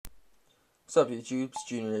What's up, YouTube? It's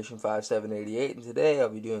Generation 5788, and today I'll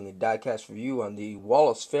be doing a diecast review on the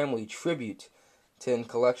Wallace Family Tribute tin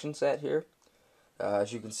collection set here.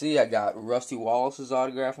 As you can see, I got Rusty Wallace's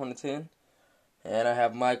autograph on the tin, and I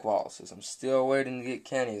have Mike Wallace's. I'm still waiting to get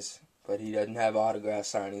Kenny's, but he doesn't have autograph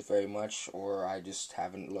signings very much, or I just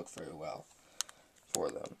haven't looked very well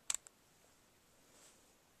for them.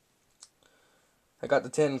 I got the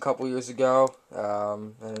tin a couple years ago in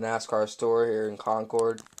a NASCAR store here in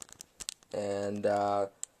Concord. And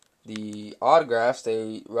the autographs,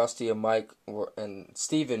 Rusty and Mike and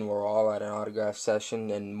Steven were all at an autograph session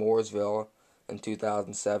in Mooresville in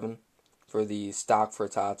 2007 for the Stock for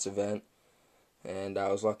Tots event. And I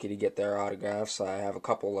was lucky to get their autographs. I have a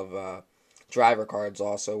couple of driver cards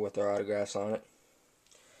also with their autographs on it.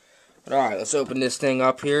 But alright, let's open this thing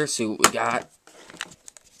up here, see what we got.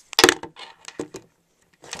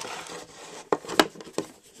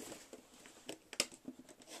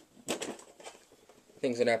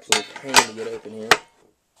 Thing's an absolute pain to get open here.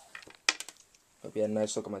 Hope you had a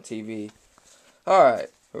nice look at my TV. Alright,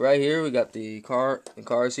 right here we got the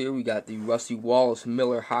cars here. We got the Rusty Wallace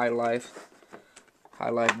Miller High Life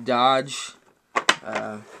Dodge.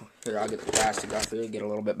 Here, I'll get the plastic off here, get a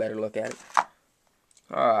little bit better look at it.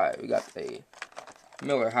 Alright, we got the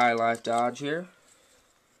Miller High Life Dodge here.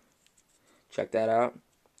 Check that out.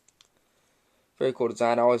 Very cool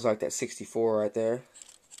design. I always like that 64 right there.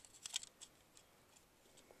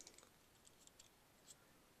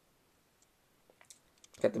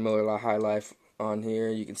 Got the Miller High Life on here.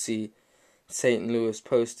 You can see St. Louis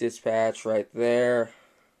Post-Dispatch right there.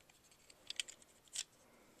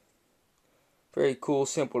 Very cool,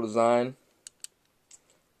 simple design.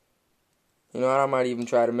 You know what? I might even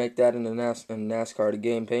try to make that in the NASCAR to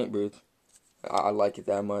game paint booth. I like it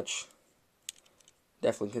that much.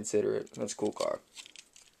 Definitely consider it. That's a cool car.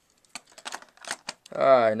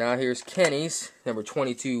 Alright, now here's Kenny's number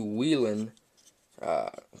 22 Wheeling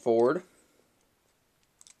Ford.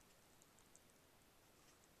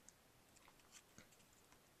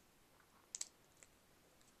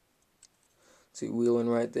 See Wheeling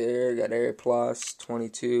right there, got Air Plus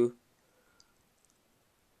 22.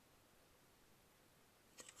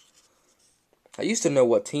 I used to know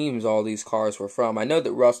what teams all these cars were from. I know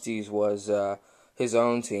that Rusty's was his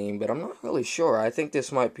own team, but I'm not really sure. I think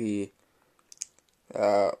this might be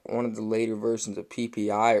one of the later versions of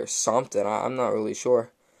PPI or something. I'm not really sure.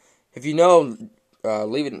 If you know,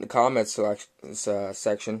 leave it in the comments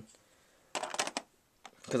section,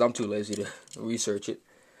 because I'm too lazy to research it.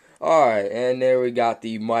 Alright, and there we got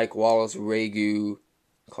the Mike Wallace Ragu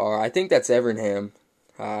car. I think that's Evernham.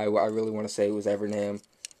 I really want to say it was Evernham.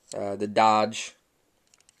 The Dodge.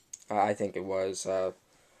 I think it was.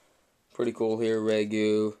 Pretty cool here,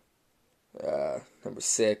 Ragu. Number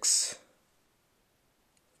 6.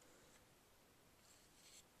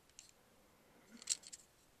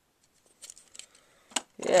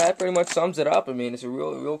 Yeah, that pretty much sums it up. I mean, it's a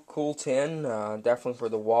real cool tin. Definitely for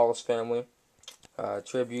the Wallace family.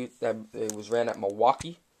 Tribute that it was ran at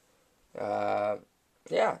Milwaukee. Yeah,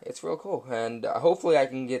 it's real cool, and hopefully I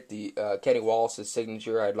can get the Kenny Wallace's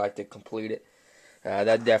signature. I'd like to complete it.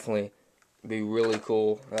 That'd definitely be really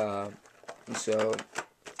cool. So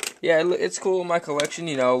yeah, it's cool in my collection.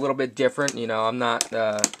 You know, a little bit different. You know, I'm not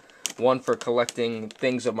one for collecting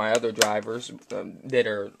things of my other drivers that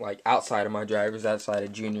are like outside of my drivers, outside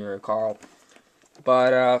of Junior or Carl.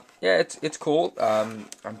 But yeah, it's cool.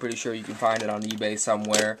 I'm pretty sure you can find it on eBay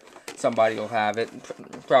somewhere. Somebody will have it.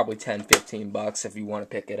 Probably $10-15 if you want to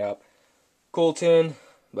pick it up. Cool tin.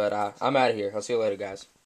 But I'm out of here. I'll see you later, guys.